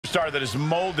superstar that is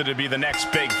molded to be the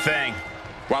next big thing.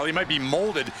 While he might be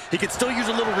molded, he could still use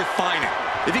a little refining.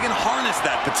 If he can harness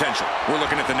that potential, we're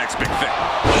looking at the next big thing.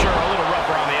 Sure, a little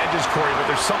rougher on the edges, Corey, but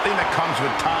there's something that comes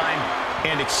with time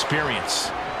and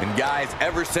experience. And guys,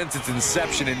 ever since its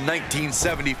inception in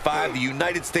 1975, the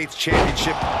United States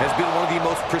Championship has been one of the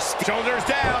most prestigious. Shoulders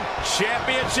down,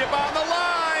 championship on the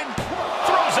line.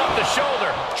 Throws up the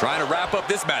shoulder. Trying to wrap up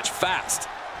this match fast.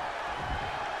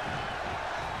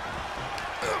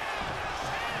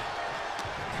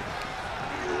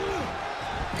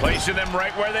 Placing them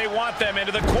right where they want them,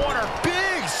 into the corner.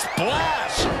 Big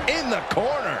splash in the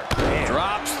corner. Man.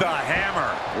 Drops the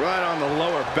hammer. Right on the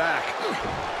lower back.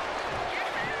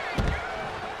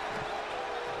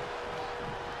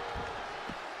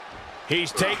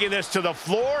 He's taking this to the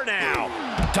floor now.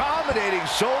 Dominating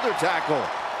shoulder tackle. 1,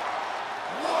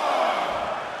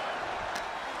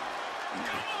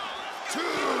 2.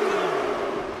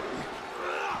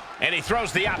 And he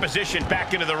throws the opposition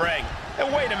back into the ring. And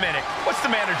wait a minute, what's the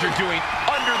manager doing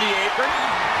under the apron?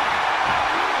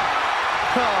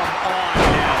 Come on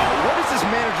now. What is this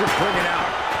manager bringing out?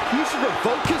 He should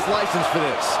revoke his license for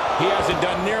this. He hasn't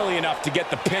done nearly enough to get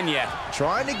the pin yet.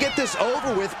 Trying to get this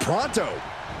over with pronto.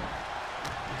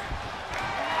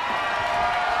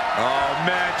 Oh,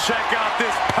 man, check out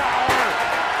this power.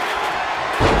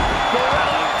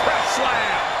 Press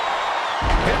slam.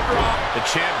 Hip drop. The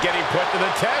champ getting put to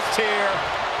the test here.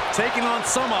 Taking on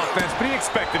some offense, but he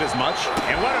expected as much.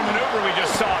 And what a maneuver we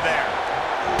just saw there.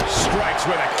 Strikes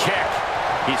with a kick.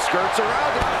 He skirts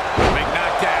around it. Big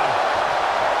knockdown.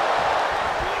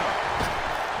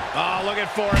 Oh, looking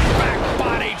for it. Back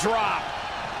body drop.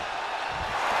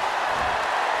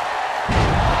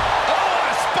 Oh,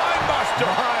 a spine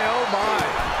buster. My, oh, my.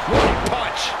 What a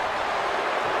punch.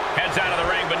 Heads out of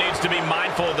the ring, but needs to be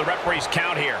mindful of the referee's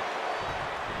count here.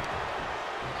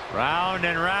 Round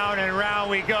and round and round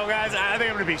we go, guys. I think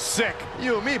I'm going to be sick.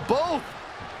 You and me both.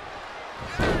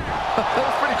 That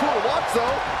was pretty cool to watch,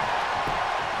 though.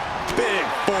 Big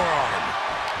forearm.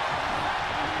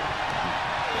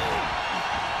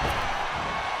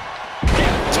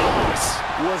 And toss.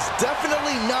 Was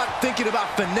definitely not thinking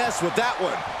about finesse with that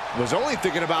one. Was only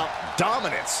thinking about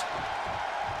dominance.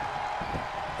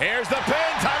 Here's the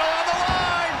pin, title on the line.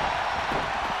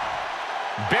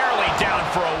 Barely down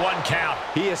for a 1 count.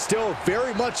 He is still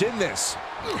very much in this.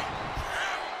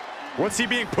 What's he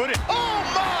being put in? Oh,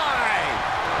 my!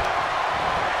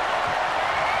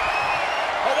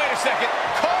 Oh, wait a second.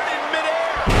 Caught in midair.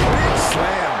 Big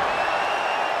slam.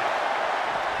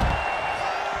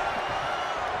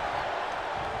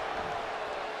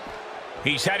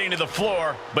 He's heading to the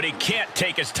floor, but he can't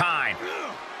take his time.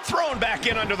 Thrown back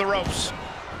in under the ropes.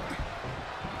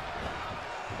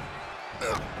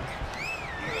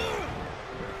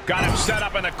 Got him set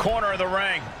up in the corner of the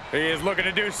ring. He is looking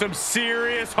to do some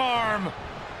serious harm.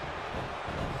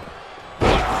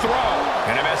 What a throw.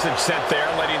 And a message sent there,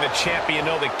 letting the champion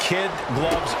know the kid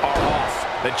gloves are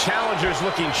off. The challenger's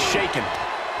looking shaken.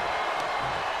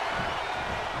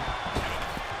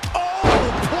 Oh,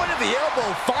 the point of the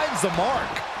elbow finds the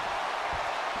mark.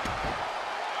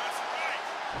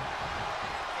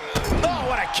 Oh,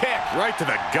 what a kick. Right to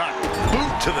the gut.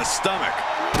 Boot to the stomach.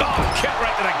 Oh, kick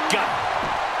right to the gut.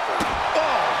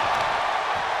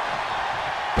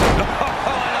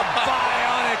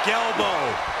 Elbow.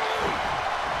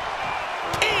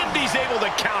 And he's able to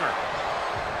counter.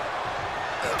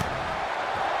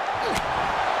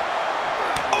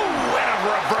 Oh, and a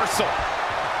reversal.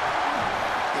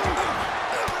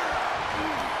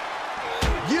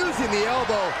 Using the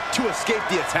elbow to escape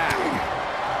the attack.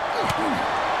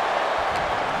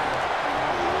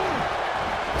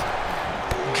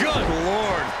 Good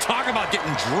Lord. Talk about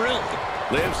getting drilled.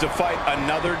 Lives to fight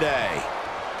another day.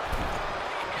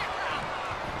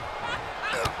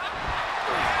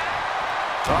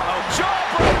 Uh-oh,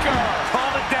 jawbreaker! Call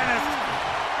the dentist.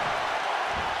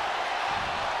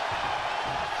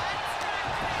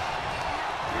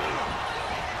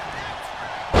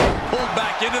 Pulled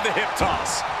back into the hip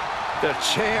toss. The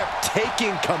champ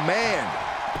taking command.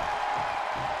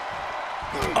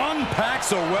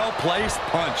 Unpacks a well-placed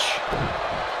punch.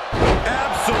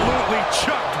 Absolutely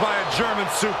chucked by a German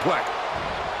suplex.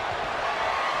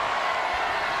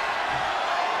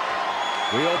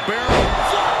 Wheelbarrow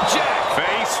flapjack.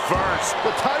 Face first.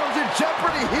 The title's in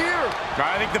jeopardy here.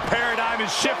 I think the paradigm has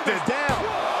shifted. Down.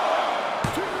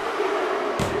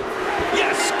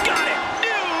 Yes, got it.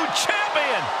 New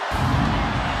champion.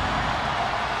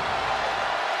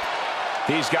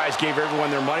 These guys gave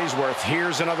everyone their money's worth.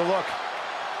 Here's another look.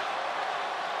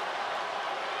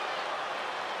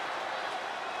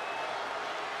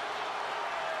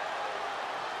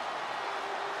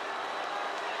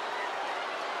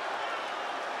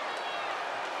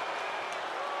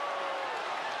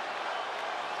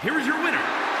 here is your winner,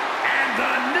 and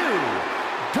the new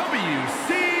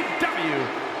WCW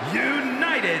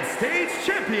United States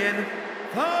Champion,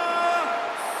 the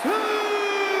Superstar!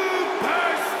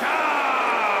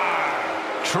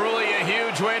 Truly a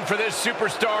huge win for this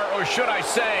superstar, or should I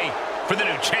say, for the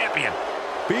new champion.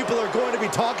 People are going to be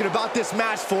talking about this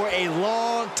match for a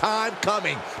long time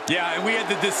coming. Yeah, and we had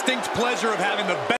the distinct pleasure of having the best